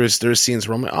 Like there was scenes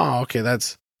where I'm like, oh, okay,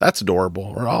 that's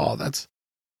adorable, or oh, that's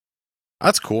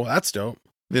cool, that's dope.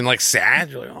 Then like sad,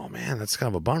 you're like, oh man, that's kind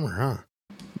of a bummer, huh?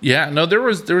 Yeah, no, there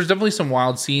was definitely some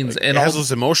wild scenes, Like, and it has also,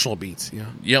 those emotional beats.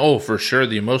 yeah, oh for sure,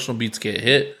 the emotional beats get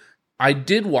hit. I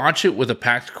did watch it with a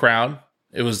packed crowd.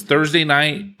 It was Thursday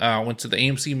night. Went to the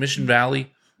AMC Mission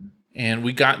Valley, and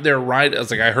we got there right. I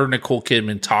was like, I heard Nicole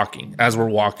Kidman talking as we're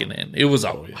walking in. It was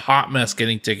a hot mess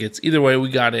getting tickets. Either way, we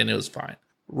got in. It was fine.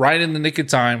 Right in the nick of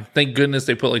time. Thank goodness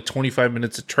they put like 25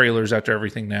 minutes of trailers after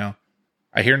everything now.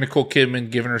 I hear Nicole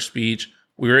Kidman giving her speech.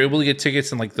 We were able to get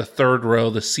tickets in like the third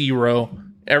row, the C row.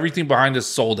 Everything behind us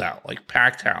sold out, like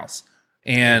packed house.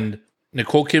 And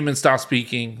Nicole Kidman stopped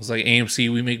speaking. It was like,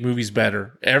 AMC, we make movies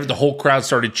better. The whole crowd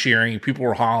started cheering. People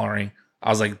were hollering. I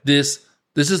was like, this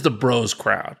is the bros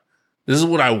crowd. This is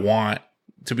what I want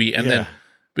to be. And then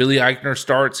Billy Eichner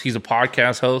starts. He's a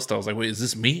podcast host. I was like, wait, is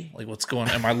this me? Like, what's going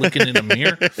on? Am I looking in a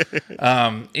mirror?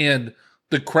 And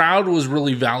the crowd was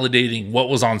really validating what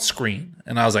was on screen.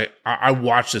 And I was like, I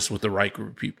watched this with the right group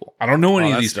of people. I don't know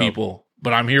any of these people,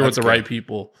 but I'm here with the right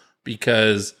people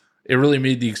because it really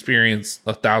made the experience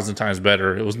 1,000 times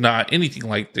better. It was not anything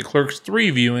like the Clerks 3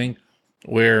 viewing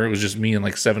where it was just me and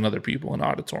like 7 other people in the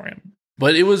auditorium.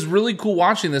 But it was really cool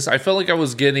watching this. I felt like I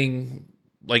was getting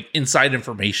like inside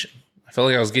information. I felt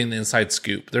like I was getting the inside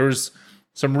scoop. There was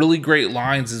some really great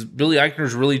lines as Billy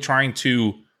Eichner's really trying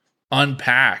to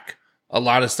unpack a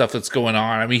lot of stuff that's going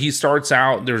on. I mean, he starts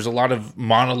out, there's a lot of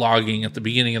monologuing at the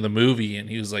beginning of the movie, and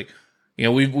he was like,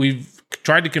 we've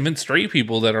tried to convince straight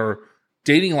people that our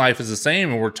dating life is the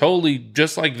same and we're totally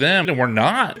just like them, and we're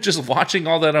not. Just watching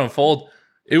all that unfold,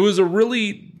 it was a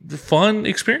really fun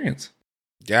experience.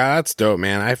 Yeah, that's dope,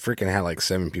 man. I freaking had like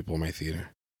 7 people in my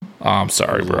theater. Oh, I'm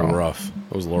sorry, It was a little bro. rough.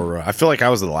 It was a little rough. I feel like I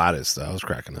was the loudest, though. I was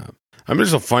cracking up. I'm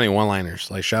just some funny one-liners.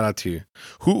 Like, shout out to you.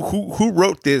 Who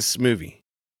wrote this movie?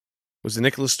 Was it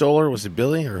Nicholas Stoller? Was it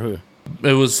Billy or who?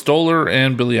 It was Stoller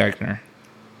and Billy Eichner.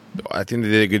 I think they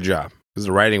did a good job because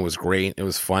the writing was great. It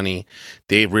was funny.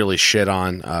 They really shit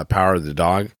on Power of the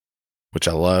Dog, which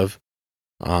I love.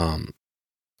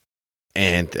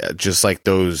 And just like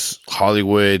those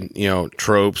Hollywood,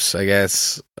 tropes, I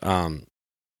guess. And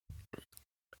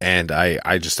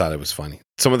I just thought it was funny.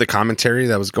 Some of the commentary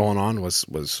that was going on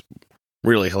was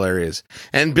really hilarious.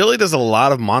 And Billy does a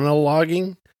lot of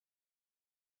monologuing.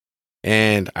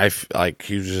 And like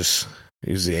he's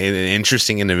an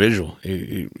interesting individual.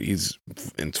 It's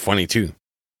funny too.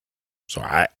 So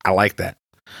I like that.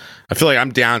 I feel like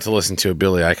I'm down to listen to a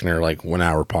Billy Eichner like 1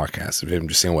 hour podcast of him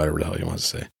just saying whatever the hell he wants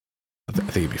to say. I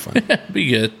think it'd be fun. Be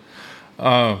good.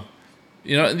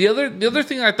 You know, the other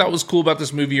thing I thought was cool about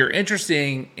this movie, or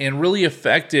interesting and really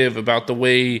effective about the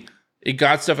way it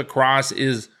got stuff across,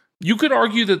 is you could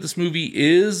argue that this movie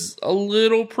is a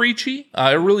little preachy.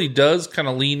 It really does kind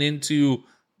of lean into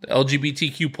the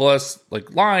LGBTQ plus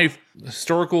like life,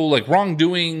 historical like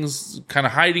wrongdoings, kind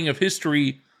of hiding of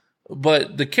history.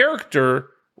 But the character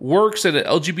works at an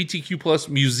LGBTQ plus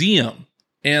museum,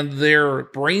 and they're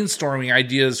brainstorming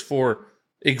ideas for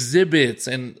exhibits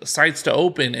and sites to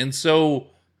open. And so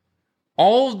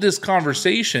all of this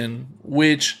conversation,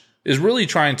 which is really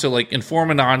trying to like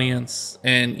inform an audience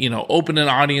and, you know, open an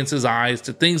audience's eyes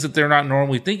to things that they're not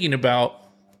normally thinking about,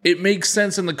 it makes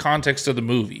sense in the context of the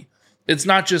movie. It's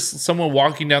not just someone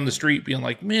walking down the street being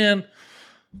like, man,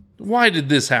 why did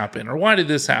this happen? Or why did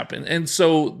this happen? And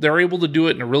so they're able to do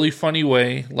it in a really funny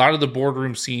way. A lot of the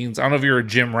boardroom scenes, I don't know if you're a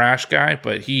Jim Rash guy,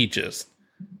 but he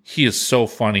is so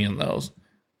funny in those.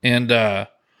 And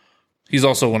he's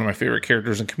also one of my favorite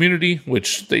characters in Community,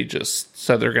 which they just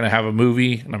said they're going to have a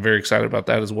movie, and I'm very excited about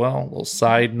that as well. A little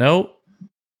side note.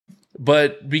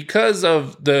 But because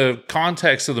of the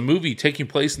context of the movie taking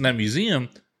place in that museum,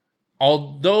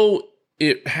 although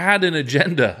it had an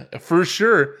agenda, for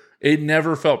sure, it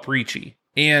never felt preachy.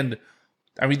 And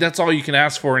I mean, that's all you can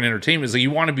ask for in entertainment, is that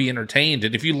you want to be entertained.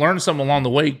 And if you learn something along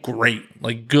the way, great,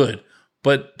 like good.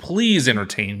 But please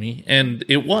entertain me. And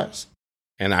it was.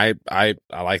 And I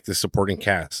like the supporting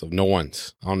cast of No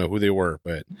Ones. I don't know who they were,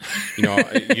 but you know,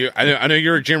 I know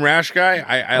you're a Jim Rash guy.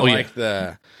 I like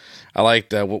the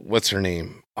what's her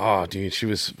name? Oh, dude, she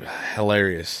was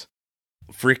hilarious.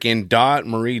 Freaking Dot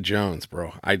Marie Jones,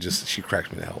 bro. She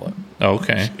cracked me the hell up.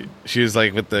 Okay. She was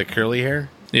like with the curly hair.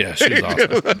 Yeah, she's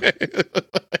awesome.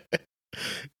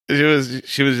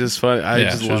 she was just funny. I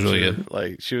just loved really her. good.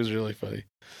 Like, she was really funny.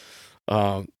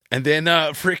 And then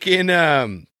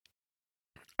freaking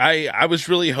I was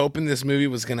really hoping this movie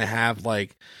was gonna have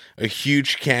like a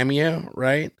huge cameo,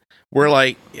 right? Where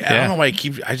like I don't know why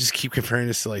I just keep comparing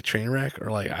this to like Trainwreck,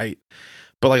 or like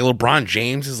but like LeBron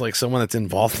James is like someone that's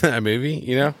involved in that movie,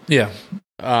 you know? Yeah.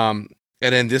 And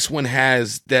then this one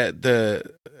has I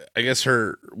guess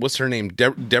what's her name?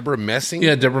 Deborah Messing?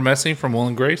 Yeah, Deborah Messing from Will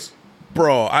and Grace.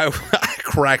 Bro, I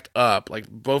cracked up. Like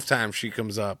both times she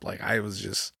comes up, like I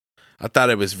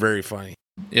thought it was very funny.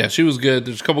 Yeah, she was good.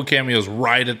 There's a couple cameos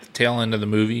right at the tail end of the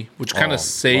movie, which kind of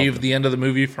saved the end of the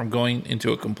movie from going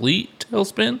into a complete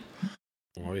tailspin.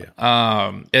 Oh,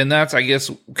 yeah. And that's, I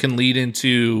guess, can lead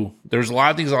into, there's a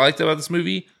lot of things I liked about this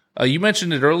movie. You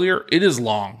mentioned it earlier. It is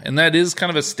long, and that is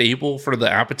kind of a staple for the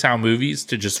Apatow movies,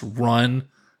 to just run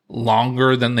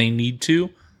longer than they need to.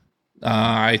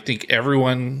 I think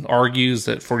everyone argues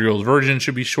that 40-Year-Old Virgin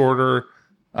should be shorter.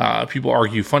 People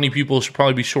argue Funny People should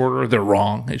probably be shorter. They're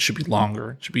wrong. It should be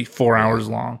longer. It should be 4 hours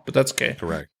long, but that's okay.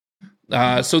 Correct.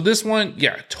 So this one,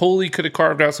 yeah, totally could have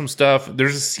carved out some stuff.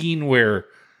 There's a scene where,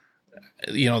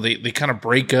 you know, they kind of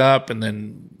break up, and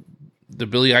then the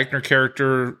Billy Eichner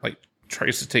character like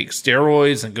tries to take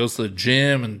steroids and goes to the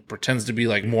gym and pretends to be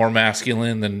like more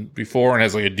masculine than before, and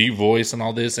has like a deep voice and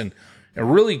all this, and it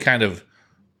really kind of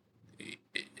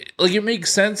like, it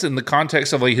makes sense in the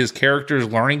context of like his characters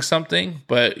learning something,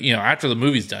 but you know, after the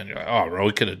movie's done, you're like, oh, bro,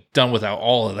 we could have done without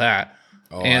all of that.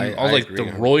 And I like the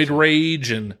roid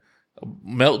rage and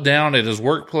meltdown at his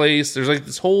workplace. There's like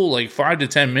this whole like 5 to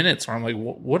 10 minutes where I'm like,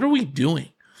 what are we doing?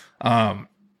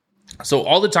 So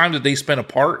all the time that they spend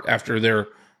apart after their,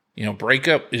 you know,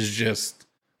 breakup is just,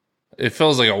 it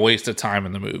feels like a waste of time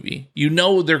in the movie. You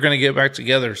know, they're going to get back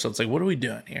together. So it's like, what are we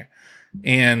doing here?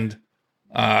 And,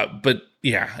 but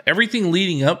yeah, everything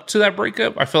leading up to that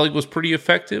breakup, I felt like was pretty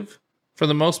effective for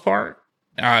the most part.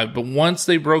 But once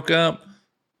they broke up,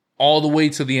 all the way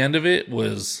to the end of it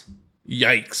was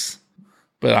yikes.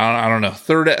 But I don't know.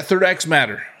 Third acts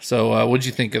matter. So what'd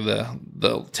you think of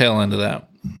the tail end of that?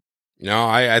 No,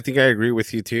 I think I agree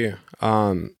with you too.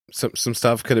 Some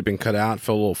stuff could have been cut out.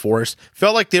 Felt a little forced.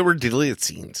 Felt like they were deleted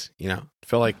scenes. You know,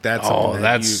 felt like that's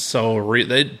so real.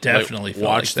 They definitely like,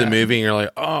 watch the movie and you're like,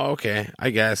 oh, okay,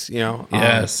 I guess, you know.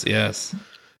 Yes.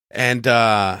 And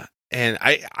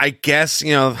I guess,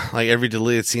 you know, like every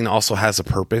deleted scene also has a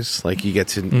purpose. Like you get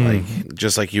to like,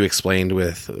 just like you explained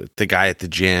with the guy at the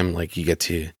gym, like you get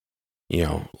to, you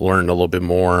know, learn a little bit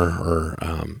more, or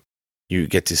you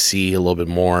get to see a little bit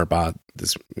more about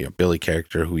this, you know, Billy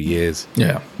character, who he is.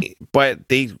 Yeah. But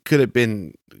they could have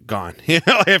been gone. You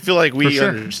know, I feel like we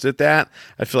understood that.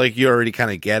 I feel like you already kind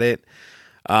of get it.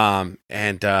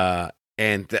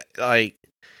 Like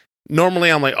normally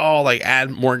I'm like, oh, like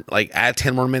add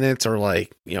 10 more minutes, or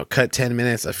like, you know, cut 10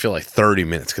 minutes. I feel like 30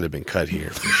 minutes could have been cut here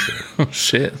for sure. Oh,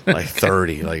 shit. Like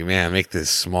 30, like, man, make this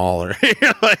smaller. You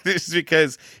know, like this,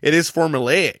 because it is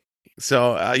formulaic.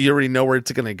 so you already know where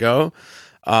it's going to go.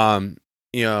 And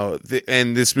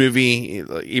this movie,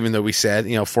 even though we said,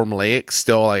 formulaic,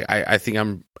 still, like, I think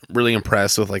I'm really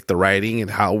impressed with, like, the writing and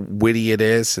how witty it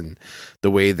is and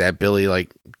the way that Billy,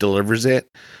 like, delivers it.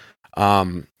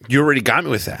 You already got me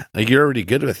with that. Like, you're already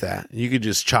good with that. You could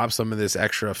just chop some of this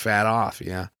extra fat off.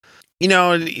 Yeah.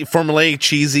 Formulaic,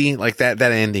 cheesy, like that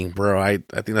ending, bro. I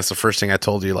think that's the first thing I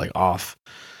told you, like, off,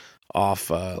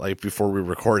 like, before we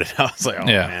recorded. I was like, oh,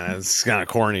 Yeah. man, it's kind of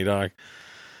corny, dog.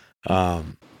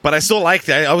 But I still liked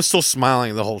it. I was still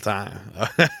smiling the whole time.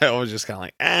 I was just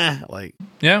kind of like,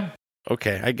 Yeah.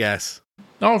 okay, I guess.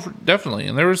 No, definitely.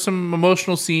 And there were some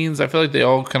emotional scenes. I feel like they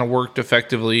all kind of worked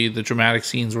effectively. The dramatic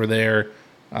scenes were there.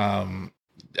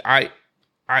 I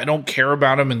don't care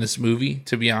about them in this movie,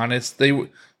 to be honest.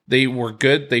 They were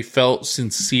good. They felt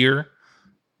sincere,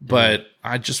 but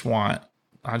I just want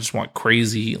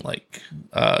crazy, like,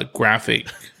 graphic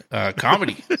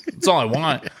comedy. That's all I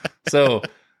want. So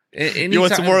You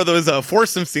want some more of those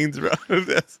foursome scenes, bro?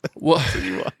 Well,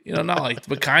 not like,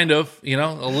 but kind of, a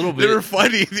little bit. They were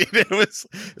funny. Dude. It was,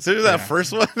 as soon as that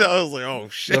first one, I was like, oh,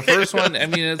 shit. The first one, I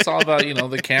mean, it's all about,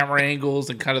 the camera angles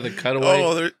and kind of the cutaway.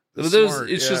 Oh, they're smart,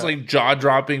 it's just like jaw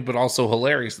dropping, but also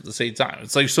hilarious at the same time.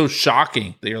 It's like so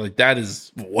shocking that you're like, that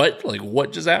is what? Like,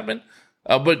 what just happened?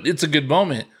 But it's a good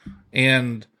moment.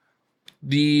 And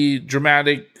the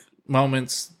dramatic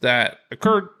moments that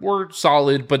occurred were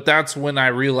solid, but that's when I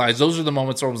realized those are the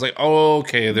moments where I was like, oh,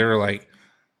 okay, they're like,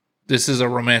 this is a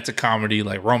romantic comedy,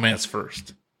 like romance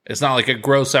first. It's not like a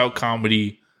gross out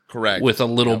comedy, correct, with a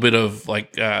little bit of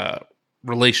like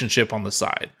relationship on the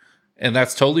side. And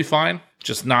that's totally fine.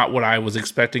 Just not what I was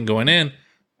expecting going in.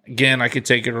 Again, I could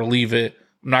take it or leave it.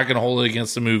 I'm not going to hold it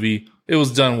against the movie. It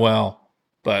was done well,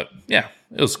 but yeah,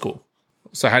 it was cool.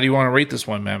 So how do you want to rate this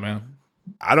one, man?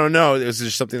 I don't know. Was there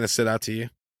something that stood out to you?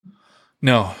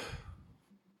 No,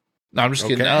 I'm just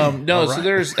kidding. No, right. So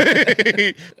there's,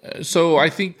 so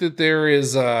I think that there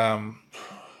is,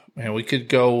 we could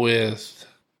go with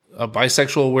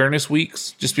bisexual awareness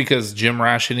weeks, just because Jim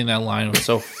Rash hitting that line was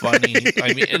so funny.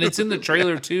 I mean, and it's in the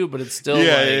trailer too, but it's still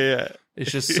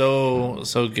it's just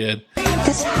so good.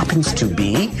 This happens to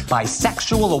be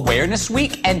Bisexual Awareness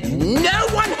Week, and no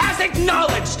one has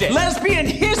acknowledged it. Lesbian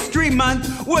History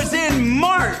Month was in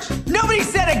March. Nobody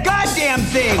said a goddamn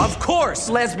thing. Of course,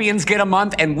 lesbians get a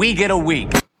month and we get a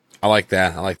week. I like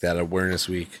that. Awareness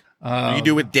Week. You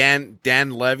do with Dan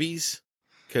Levy's,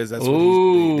 because that's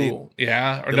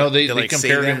yeah. Or they like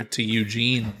compared him to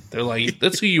Eugene. They're like,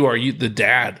 that's who you are. You the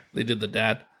dad. They did the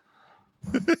dad.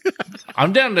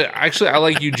 I'm down to I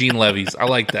like Eugene Levy's. I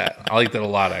like that. I like that a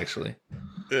lot, actually.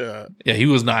 Yeah, he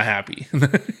was not happy.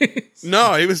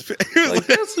 No, he was like,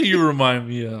 that's what you remind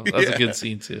me of. That's a good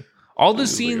scene too. All the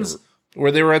scenes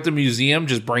where they were at the museum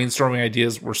just brainstorming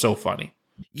ideas were so funny.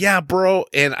 Yeah, bro.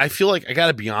 And I feel like I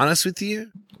gotta be honest with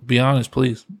you. Be honest,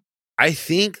 please. I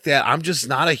think that I'm just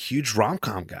not a huge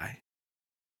rom-com guy.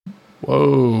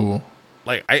 Whoa.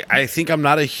 Like, I think I'm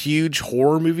not a huge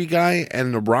horror movie guy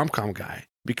and a rom-com guy,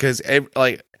 because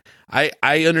I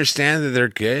understand that they're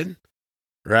good,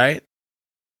 right?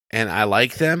 And I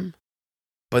like them,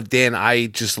 but then I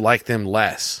just like them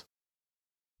less.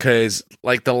 Because,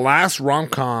 like, the last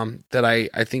rom-com that I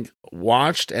think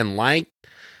watched and liked,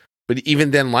 but even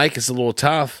then is a little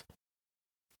tough,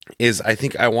 is I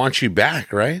think I Want You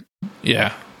Back, right?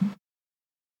 Yeah.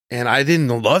 And I didn't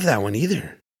love that one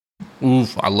either.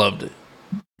 Oof, I loved it.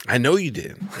 I know you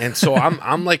did. And so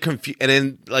I'm like confused. And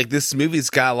then, like, this movie's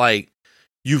got, like,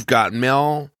 You've Got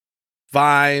Mel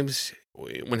vibes,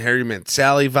 When Harry Met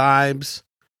Sally vibes,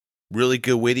 really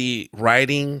good witty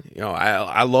writing.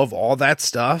 I love all that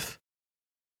stuff.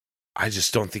 I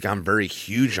just don't think I'm very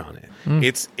huge on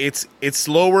it. It's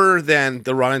lower than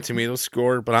the Rotten Tomatoes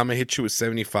score, but I'm gonna hit you with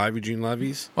 75, Eugene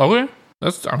Levy's. Okay,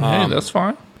 that's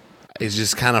fine. It's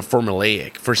just kind of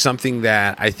formulaic for something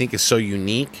that I think is so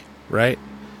unique, right?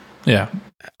 Yeah.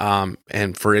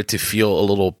 And for it to feel a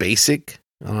little basic,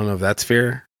 I don't know if that's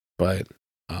fair, but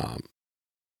I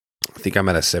think I'm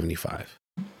at a 75.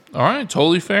 All right,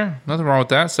 totally fair. Nothing wrong with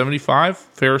that. 75,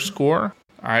 fair score.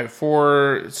 All right,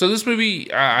 so this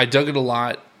movie, I dug it a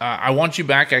lot. I Want You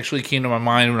Back actually came to my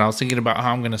mind when I was thinking about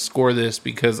how I'm going to score this,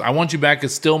 because I Want You Back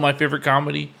is still my favorite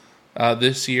comedy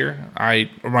this year.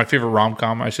 Or my favorite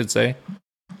rom-com, I should say.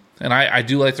 And I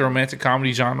do like the romantic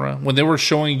comedy genre. When they were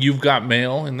showing You've Got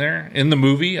Mail in there, in the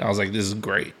movie, I was like, this is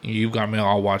great. You've Got Mail,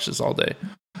 I'll watch this all day.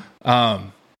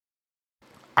 I'm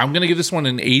going to give this one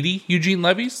an 80 Eugene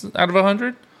Levy's out of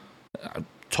 100.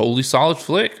 Totally solid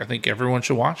flick. I think everyone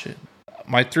should watch it.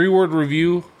 My 3-word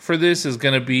review for this is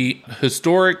going to be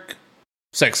historic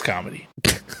sex comedy.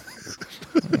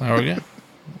 There we go.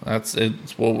 That's it.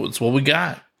 It's what we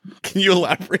got. Can you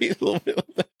elaborate a little bit on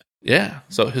that? Yeah.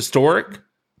 So historic,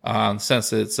 in the sense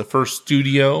that it's the first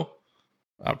studio,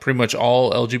 pretty much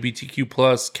all LGBTQ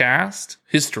plus cast.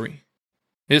 History.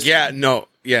 Yeah. No.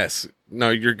 Yes. No.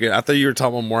 You're good. I thought you were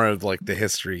talking more of like the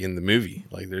history in the movie.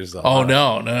 Like there's a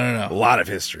no. a lot of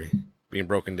history being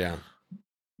broken down.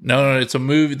 No. It's a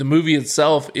movie. The movie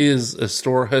itself is a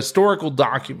historical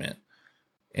document,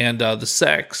 and the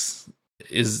sex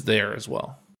is there as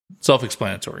well.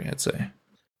 Self-explanatory, I'd say.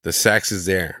 The sex is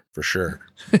there for sure.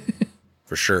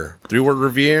 For sure. 3-word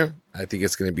review. I think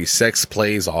it's going to be sex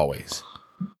plays always.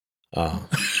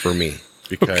 For me,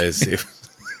 because if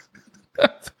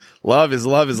love is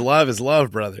love is love is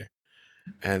love, brother.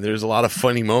 And there's a lot of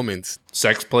funny moments.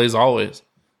 Sex plays always.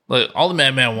 Like, all the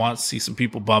Madman wants to see some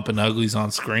people bumping uglies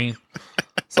on screen.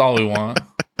 That's all we want.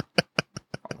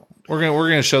 We're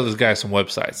gonna show this guy some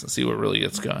websites and see what really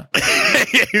gets going.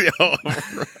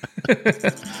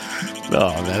 No,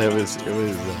 man, it was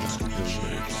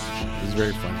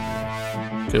very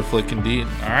fun. Good flick indeed.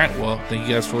 All right, well, thank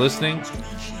you guys for listening.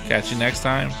 Catch you next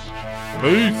time.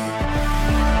 Peace.